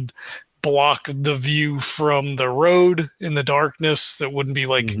blind that would block the view from the road in the darkness. That wouldn't be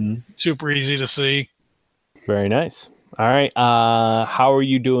like super easy to see. Very nice. All right. How are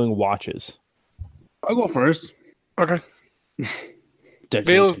you doing watches? I'll go first. Okay.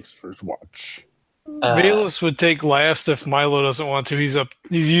 Declan takes first watch. Valus would take last if Milo doesn't want to. He's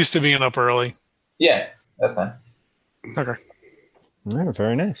used to being up early. Yeah, That's fine. Okay. All right,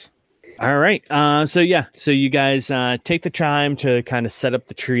 very nice. All right. So you guys take the time to kind of set up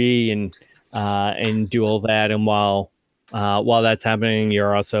the tree and do all that. And while that's happening,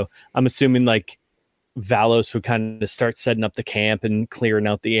 you're also, I'm assuming, like, Valos would kind of start setting up the camp and clearing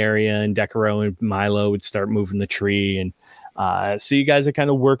out the area, and Decaro and Milo would start moving the tree. And so you guys are kind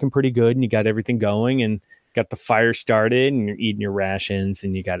of working pretty good, and you got everything going and got the fire started, and you're eating your rations,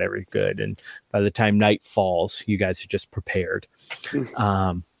 and you got everything good. And by the time night falls, you guys are just prepared.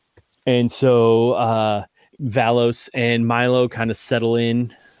 And so Valos and Milo kind of settle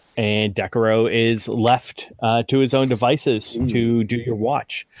in, and Decaro is left to his own devices to do your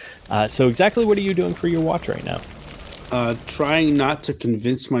watch. So exactly what are you doing for your watch right now? Trying not to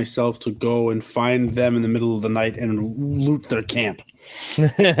convince myself to go and find them in the middle of the night and loot their camp.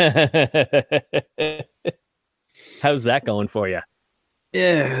 How's that going for you?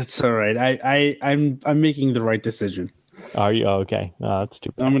 Yeah, it's all right. I'm making the right decision. Are you okay? Oh, that's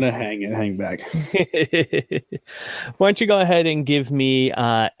too bad. I'm gonna hang back. Why don't you go ahead and give me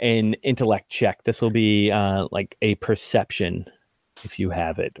an intellect check? This will be like a perception, if you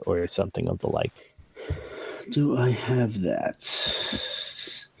have it, or something of the like. Do I have that?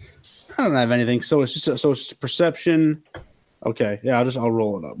 I don't have anything. So it's just perception. Okay, yeah. I'll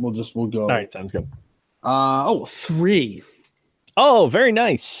roll it up. We'll go. All right, sounds good. 3. Oh, very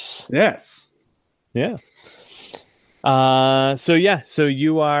nice. Yes. Yeah. So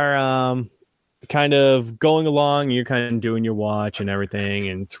you are kind of going along, you're kind of doing your watch and everything,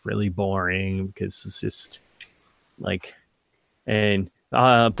 and it's really boring because it's just like, and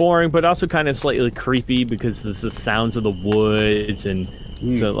boring, but also kind of slightly creepy because there's the sounds of the woods, and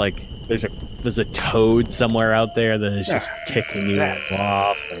so like there's a toad somewhere out there that is just ticking you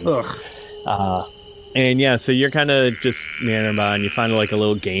off. And yeah, so you're kind of just meandering by, and you find like a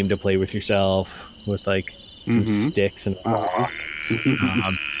little game to play with yourself with like some sticks and a rock.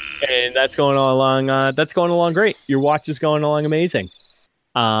 And that's going along. That's going along great. Your watch is going along amazing.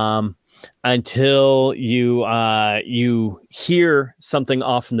 Until you hear something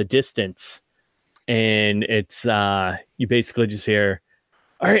off in the distance, and it's you basically just hear,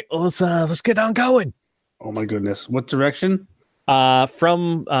 "All right, let's get on going." Oh my goodness! What direction?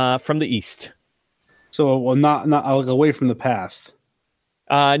 From the east. So, well, not away from the path.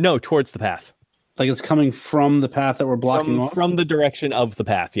 No, towards the path. Like it's coming from the path that we're blocking off? From the direction of the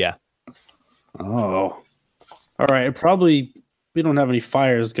path, yeah. Oh. All right. We don't have any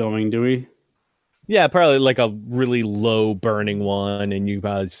fires going, do we? Yeah, probably like a really low burning one, and you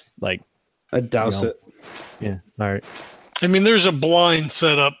guys like... I'd douse it. Yeah, all right. I mean, there's a blind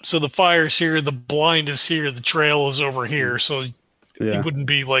set up, so the fire's here, the blind is here, the trail is over here, so it wouldn't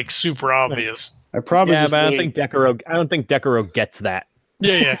be like super obvious. But I don't think Decaro gets that.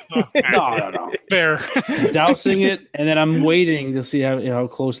 Yeah. No. Fair. Dousing it, and then I'm waiting to see how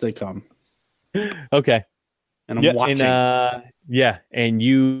close they come. Okay. And I'm watching. And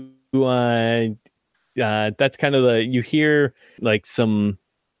you that's kind of you hear like some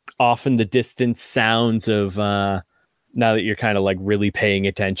off in the distance sounds of now that you're kind of like really paying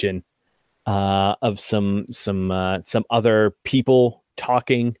attention of some other people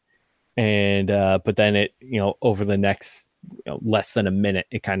talking, and but then it over the next less than a minute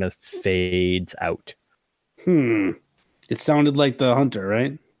it kind of fades out. It sounded like the hunter,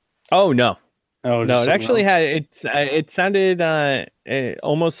 right? Oh no. Oh no, it actually had it sounded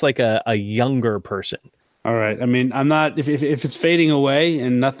almost like a younger person. All right. I mean, I'm not if it's fading away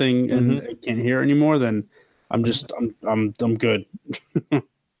and nothing and I can't hear anymore, then I'm good.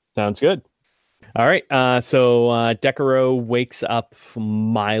 Sounds good. All right. So Decaro wakes up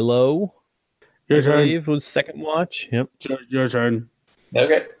Milo. Your turn. I believe was second watch. Yep. Your turn.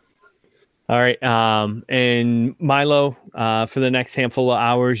 Okay. All right. And Milo, for the next handful of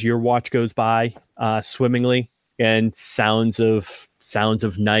hours, your watch goes by swimmingly, and sounds of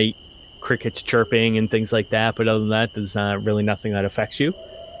night, crickets chirping and things like that. But other than that, there's really nothing that affects you.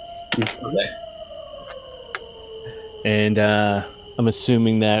 Okay. And I'm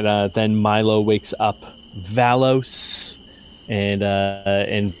assuming that then Milo wakes up Valos, and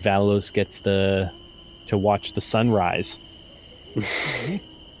Valos gets to watch the sunrise.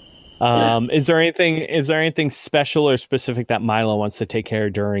 Is there anything special or specific that Milo wants to take care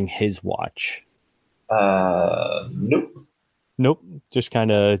of during his watch? Nope. Just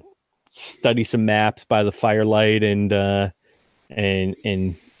kind of study some maps by the firelight and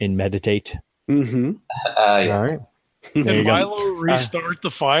meditate. Mm-hmm. Yeah. All right. Can Milo restart the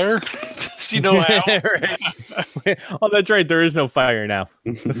fire? Does he know how? Right. Oh, that's right. There is no fire now.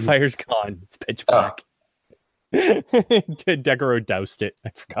 The fire's gone. It's pitch black. Decaro doused it. I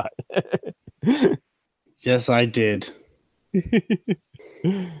forgot. Yes, I did.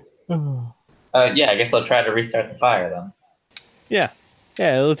 Yeah, I guess I'll try to restart the fire then. Yeah,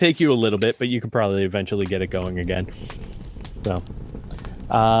 it'll take you a little bit, but you can probably eventually get it going again. So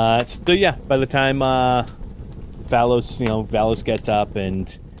yeah, by the time Valos gets up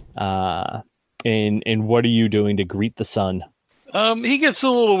and what are you doing to greet the sun? He gets a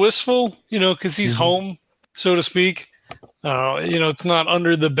little wistful, because he's home, so to speak. It's not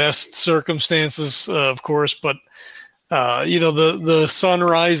under the best circumstances, of course, but the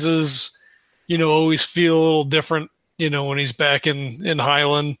sunrises, always feel a little different, when he's back in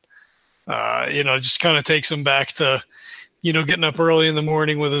Highland. Just kind of takes him back to, getting up early in the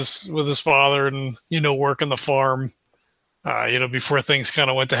morning with his father and, working the farm, before things kind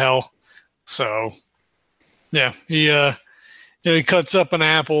of went to hell. So, yeah, he cuts up an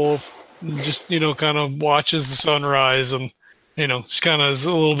apple, and just, kind of watches the sunrise and, just kind of is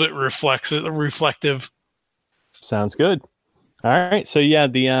a little bit reflective. Sounds good. All right. So yeah,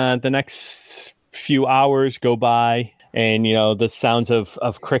 the next few hours go by and, the sounds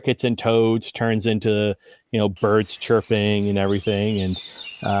of crickets and toads turns into, birds chirping and everything.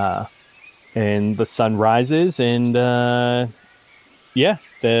 And the sun rises and, I'm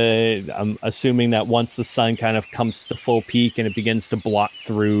assuming that once the sun kind of comes to full peak and it begins to blot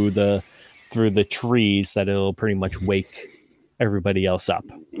through the trees, that it'll pretty much wake everybody else up.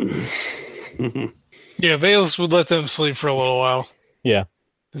 Yeah, Valus would let them sleep for a little while. Yeah,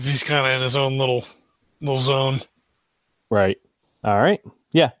 because he's kind of in his own little zone. Right. All right.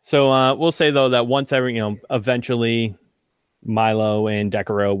 Yeah. So we'll say though that once eventually Milo and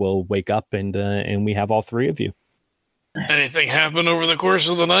Decaro will wake up and we have all three of you. Anything happen over the course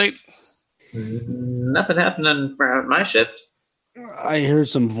of the night? Nothing happening for my shift. I heard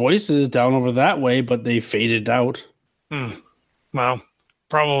some voices down over that way, but they faded out. Well,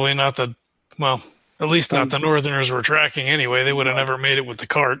 probably not at least not the Northerners we're tracking anyway. They would have never made it with the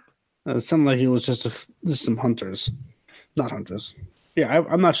cart. It sounded like it was just some hunters. Not hunters. Yeah,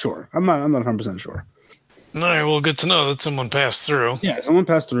 I'm not sure. I'm not 100% sure. All right, well, good to know that someone passed through. Yeah, someone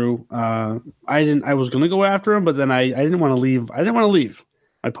passed through. I was going to go after him, but then I didn't want to leave. I didn't want to leave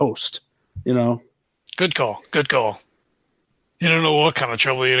my post, Good call. You don't know what kind of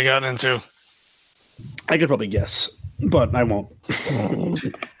trouble you'd have gotten into. I could probably guess, but I won't.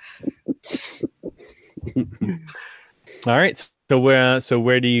 All right. So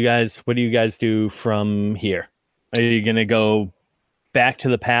what do you guys do from here? Are you going to go back to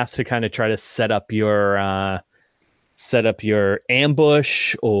the path to kind of try to set up your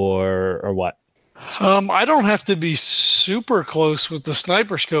ambush or what? I don't have to be super close with the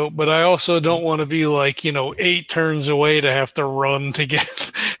sniper scope, but I also don't want to be 8 turns away to have to run to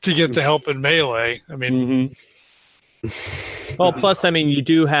get to help in melee. I mean, well, plus, you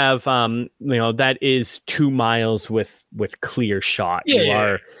do have that is 2 miles with clear shot. Yeah, you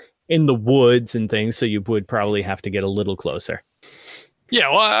are in the woods and things, so you would probably have to get a little closer. Yeah,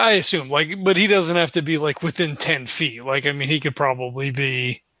 well, I assume but he doesn't have to be within 10 feet. He could probably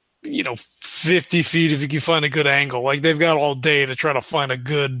be, 50 feet if you can find a good angle. They've got all day to try to find a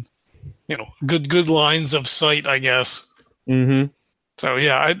good, good lines of sight, I guess. Mm-hmm. So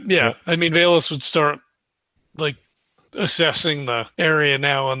Valus would start assessing the area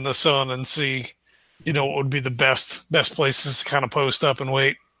now in the sun and see, what would be the best places to kind of post up and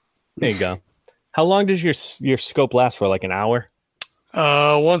wait. There you go. How long does your scope last for? An hour?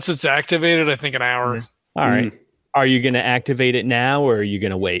 Once it's activated, I think an hour. All right. Are you going to activate it now or are you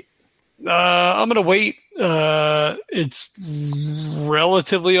going to wait? I'm going to wait. It's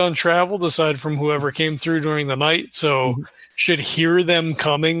relatively untraveled aside from whoever came through during the night. So should hear them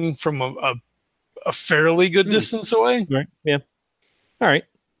coming from a fairly good distance away. Right. Yeah. All right.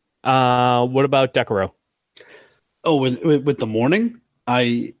 What about Decaro? Oh, with the morning,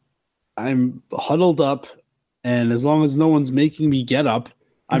 I'm huddled up, and as long as no one's making me get up,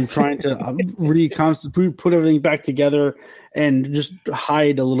 I'm trying to put everything back together and just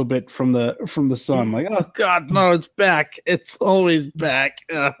hide a little bit from the sun. Oh God, no, it's back! It's always back.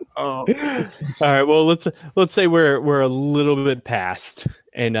 Oh. All right. Well, let's say we're a little bit past,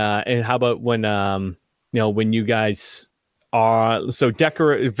 and how about when when you guys are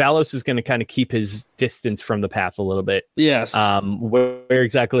Valos is going to kind of keep his distance from the path a little bit. Yes. Where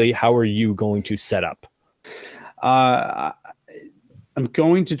exactly? How are you going to set up? I'm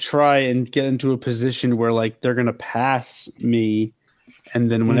going to try and get into a position where they're going to pass me, and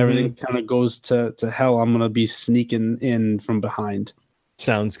then when everything kind of goes to hell, I'm going to be sneaking in from behind.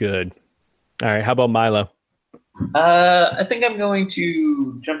 Sounds good. All right. How about Milo? I think I'm going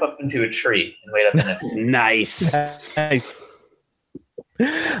to jump up into a tree and wait up in it. Nice.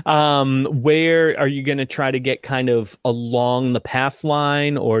 Where are you going to try to get kind of along the path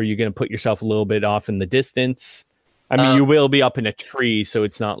line, or are you going to put yourself a little bit off in the distance? I mean, you will be up in a tree, so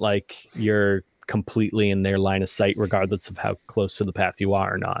it's not like you're completely in their line of sight, regardless of how close to the path you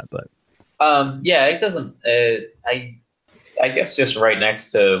are or not. But yeah, it doesn't. I guess just right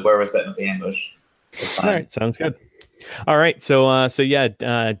next to where we're setting up the ambush. All right, sounds good. All right, so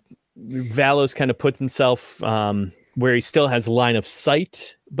Valos kind of puts himself where he still has line of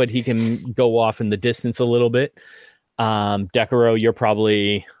sight, but he can go off in the distance a little bit. Decaro, you're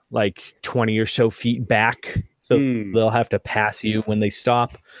probably like 20 or so feet back, so they'll have to pass you when they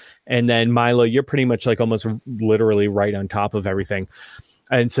stop. And then Milo, you're pretty much like almost literally right on top of everything.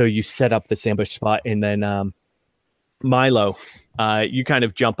 And so you set up this ambush spot, and then Milo, you kind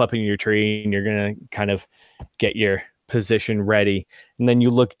of jump up in your tree, and you're going to kind of get your position ready. And then you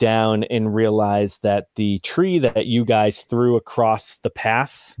look down and realize that the tree that you guys threw across the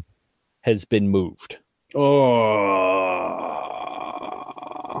path has been moved. Oh,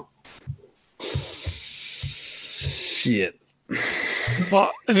 shit.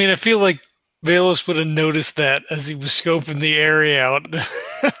 Well, I mean, I feel like Valos would have noticed that as he was scoping the area out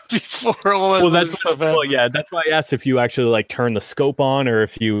before all that that's stuff happened. Well, yeah, that's why I asked if you actually like turn the scope on, or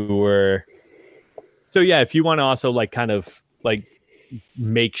if you were. So yeah, if you want to also like kind of like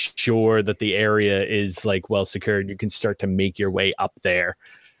make sure that the area is like well secured, you can start to make your way up there.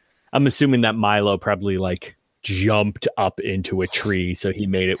 I'm assuming that Milo probably like jumped up into a tree, so he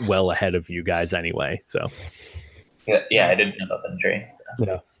made it well ahead of you guys anyway. So yeah, I did jump up in the tree. So.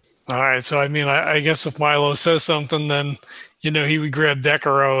 yeah. All right, so I mean, I guess if Milo says something, then he would grab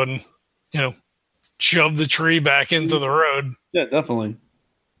Decaro and shove the tree back into the road. Yeah, definitely.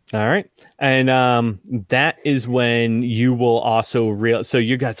 All right. And that is when you will also so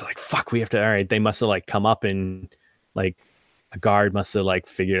you guys are like, fuck, we have to, all right, they must have like come up and like a guard must have like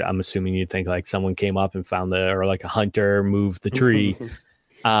figured, I'm assuming you'd think like someone came up and found or like a hunter moved the tree.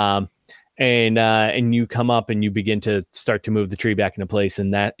 And you come up and you begin to start to move the tree back into place.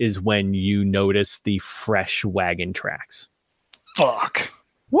 And that is when you notice the fresh wagon tracks. Fuck.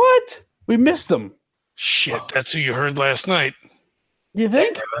 What? We missed them. Shit, that's who you heard last night. You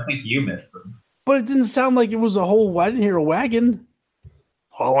think? I think you missed them. But it didn't sound like it was a whole. I didn't hear a wagon.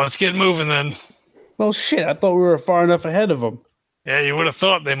 Well, let's get moving then. Well, shit. I thought we were far enough ahead of them. Yeah, you would have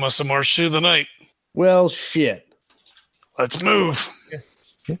thought they must have marched through the night. Well, shit. Let's move.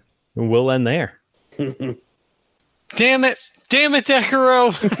 Yeah. And we'll end there. Damn it,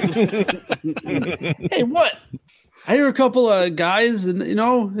 Decaro. Hey, what? I hear a couple of guys, and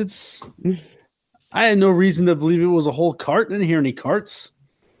it's. I had no reason to believe it was a whole cart. I didn't hear any carts.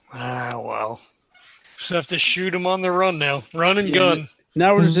 Well. Just have to shoot them on the run now. Run and gun.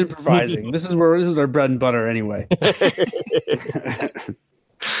 Now we're just improvising. This is our bread and butter anyway.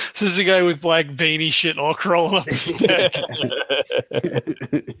 This is the guy with black veiny shit all crawling up his neck.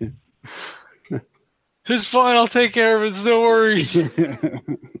 It's fine. I'll take care of it. It's no worries.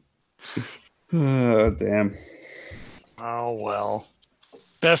 Oh, damn. Oh, well.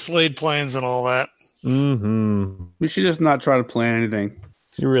 Best laid plans and all that. Mm-hmm. We should just not try to plan anything.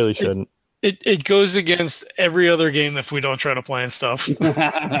 You really shouldn't. It goes against every other game if we don't try to plan stuff.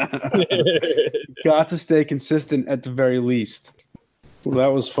 Got to stay consistent at the very least. Well,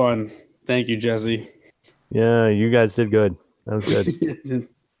 that was fun. Thank you, Jesse. Yeah, you guys did good. That was good.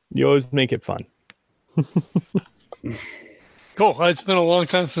 You always make it fun. Cool. Well, it's been a long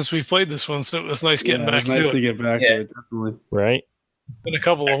time since we played this one, so it was nice getting back it was nice to to it. get back to it, definitely. Right? Been a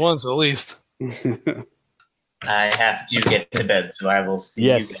couple of months at least. I have to get to bed, so I will see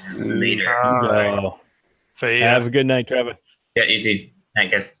you guys later. All right. Oh. So yeah. Have a good night, Trevor. Yeah, you too. I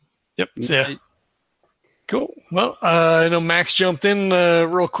guess. Yep. Yeah. Cool. Well, I know Max jumped in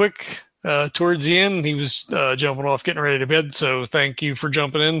real quick towards the end. He was jumping off, getting ready to bed. So thank you for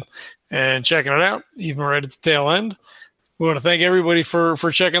jumping in and checking it out, even right at the tail end. We want to thank everybody for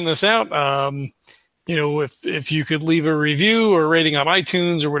checking this out. If you could leave a review or rating on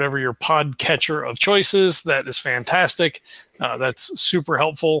iTunes or whatever your podcatcher of choice is, that is fantastic. That's super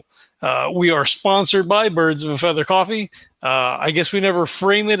helpful. We are sponsored by Birds of a Feather Coffee. I guess we never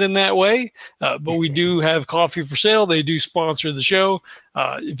frame it in that way, but we do have coffee for sale. They do sponsor the show.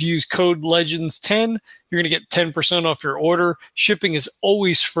 If you use code LEGENDS10, you're going to get 10% off your order. Shipping is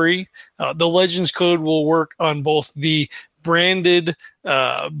always free. The Legends code will work on both the branded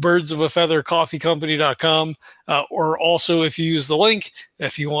Birds of a Feather Coffee Company.com, or also if you use the link,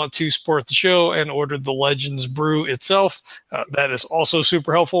 if you want to support the show and order the Legends brew itself, that is also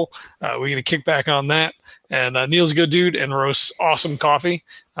super helpful. We get a kickback on that. And Neil's a good dude and roasts awesome coffee.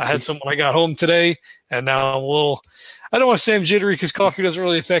 I had some when I got home today, and now I'm I don't want to say I'm jittery because coffee doesn't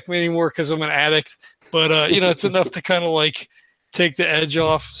really affect me anymore because I'm an addict. But it's enough to kind of like take the edge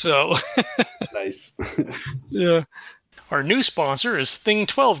off. So Nice. yeah. Our new sponsor is Thing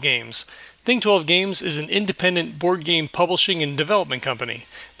 12 Games. Thing 12 Games is an independent board game publishing and development company.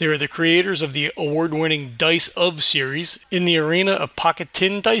 They are the creators of the award-winning Dice of series in the arena of pocket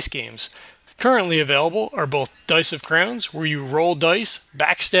tin dice games. Currently available are both Dice of Crowns, where you roll dice,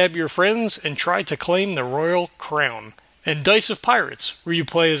 backstab your friends, and try to claim the royal crown, and Dice of Pirates, where you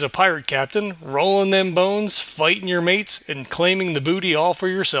play as a pirate captain, rolling them bones, fighting your mates, and claiming the booty all for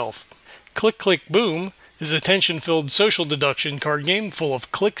yourself. Click Click Boom is a tension-filled social deduction card game full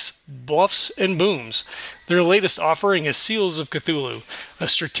of clicks, bluffs, and booms. Their latest offering is Seals of Cthulhu, a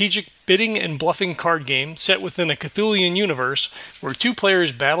strategic bidding and bluffing card game set within a Cthulian universe where two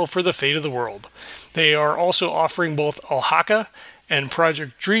players battle for the fate of the world. They are also offering both Alhaka and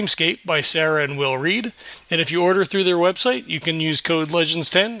Project Dreamscape by Sarah and Will Reed, and if you order through their website, you can use code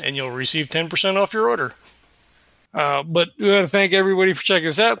LEGENDS10 and you'll receive 10% off your order. But we want to thank everybody for checking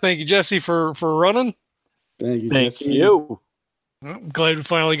us out. Thank you, Jesse, for running. Thank you. Thank Jesse. you. I'm glad we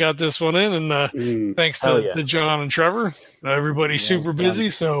finally got this one in, and thanks to John and Trevor. Everybody's super busy,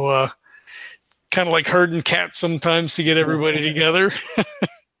 so kind of like herding cats sometimes to get everybody together.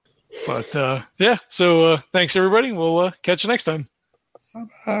 But so thanks everybody. We'll catch you next time.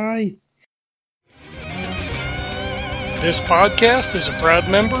 Bye. This podcast is a proud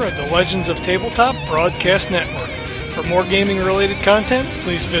member of the Legends of Tabletop Broadcast Network. For more gaming-related content,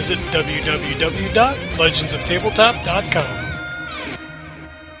 please visit www.legendsoftabletop.com.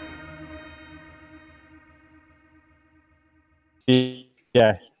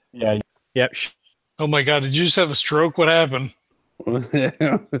 Yeah. Yep. Oh my God, did you just have a stroke? What happened? Oh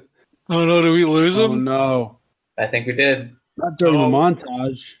Oh no, did we lose him? no. I think we did. Not during the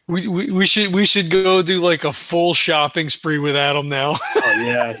montage. We should go do like a full shopping spree with Adam now. Oh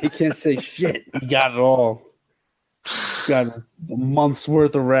yeah. He can't say shit. He got it all. Got a month's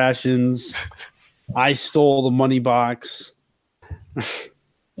worth of rations. I stole the money box.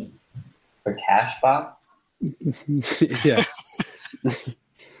 The cash box? Yeah.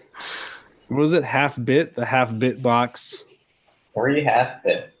 What was it? Half bit? The half bit box. 3 half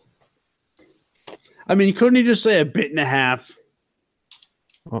bits. I mean, couldn't he just say a bit and a half?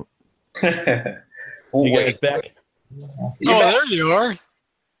 Oh, You guys back? There you are.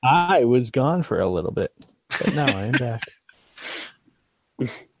 I was gone for a little bit, but now I am back.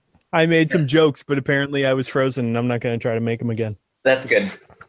 I made some jokes, but apparently I was frozen, and I'm not going to try to make them again. That's good.